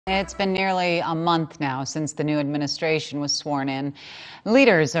It's been nearly a month now since the new administration was sworn in.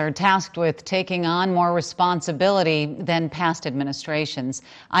 Leaders are tasked with taking on more responsibility than past administrations.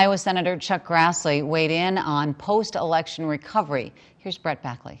 Iowa Senator Chuck Grassley weighed in on post-election recovery. Here's Brett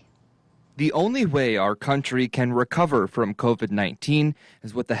Backley. The only way our country can recover from COVID-19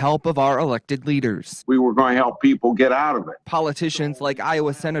 is with the help of our elected leaders. We were going to help people get out of it. Politicians like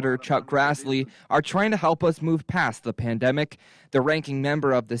Iowa Senator Chuck Grassley are trying to help us move past the pandemic. The ranking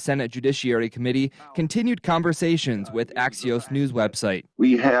member of the Senate Judiciary Committee continued conversations with Axios news website.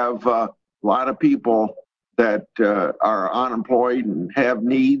 We have a lot of people that are unemployed and have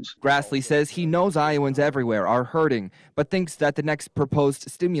needs. Grassley says he knows Iowans everywhere are hurting, but thinks that the next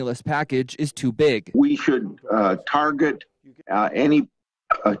proposed stimulus package is too big. We should target any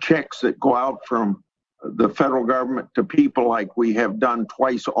checks that go out from the federal government to people like we have done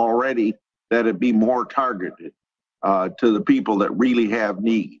twice already, that it be more targeted to the people that really have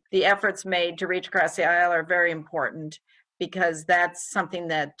need. The efforts made to reach across the aisle are very important, because that's something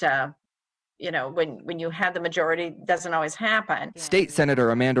that when you have the majority, doesn't always happen. State Senator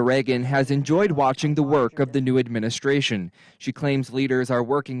Amanda Ragan has enjoyed watching the work of the new administration. She claims leaders are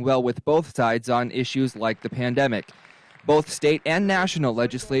working well with both sides on issues like the pandemic. Both state and national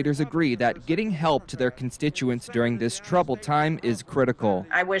legislators agree that getting help to their constituents during this troubled time is critical.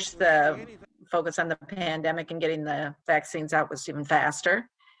 I wish the focus on the pandemic and getting the vaccines out was even faster.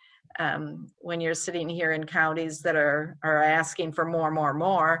 When you're sitting here in counties that are asking for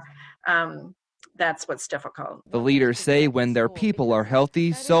more, that's what's difficult. The leaders say when their people are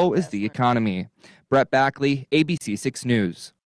healthy, so is the economy. Brett Backley, ABC 6 News.